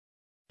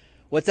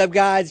What's up,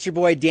 guys? It's your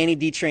boy Danny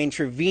D-Train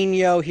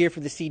Trevino here for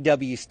the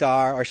CW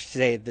Star, or I should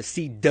say the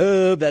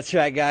C-Dub. That's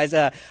right, guys.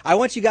 I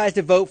want you guys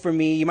to vote for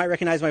me. You might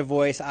recognize my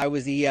voice. I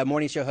was the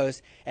morning show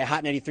host at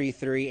Hot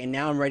 93.3, and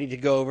now I'm ready to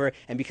go over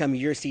and become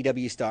your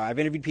CW Star. I've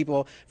interviewed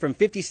people from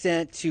 50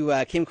 Cent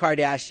to Kim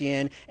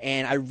Kardashian,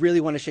 and I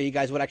really want to show you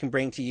guys what I can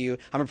bring to you.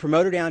 I'm a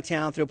promoter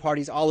downtown, throw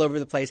parties all over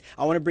the place.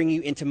 I want to bring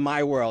you into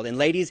my world. And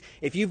ladies,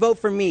 if you vote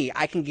for me,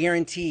 I can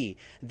guarantee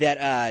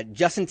that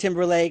Justin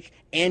Timberlake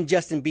and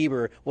Justin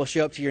Bieber will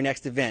show up to your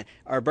next event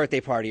or birthday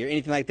party or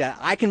anything like that.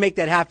 I can make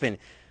that happen.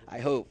 I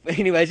hope.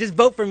 Anyways, just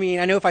vote for me.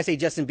 And I know if I say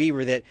Justin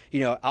Bieber that,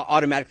 I'll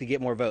automatically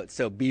get more votes.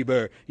 So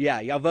Bieber. Yeah,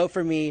 y'all vote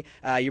for me.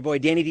 Your boy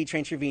Danny D.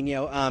 Train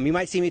Trevino. You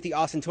might see me at the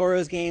Austin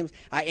Toros games.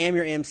 I am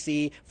your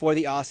MC for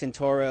the Austin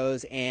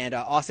Toros and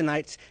Austin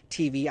Nights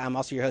TV. I'm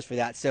also your host for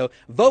that. So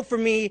vote for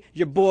me,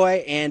 your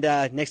boy. And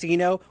next thing you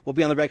know, we'll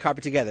be on the red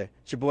carpet together.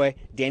 It's your boy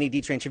Danny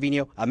D. Train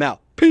Trevino. I'm out.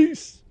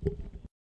 Peace.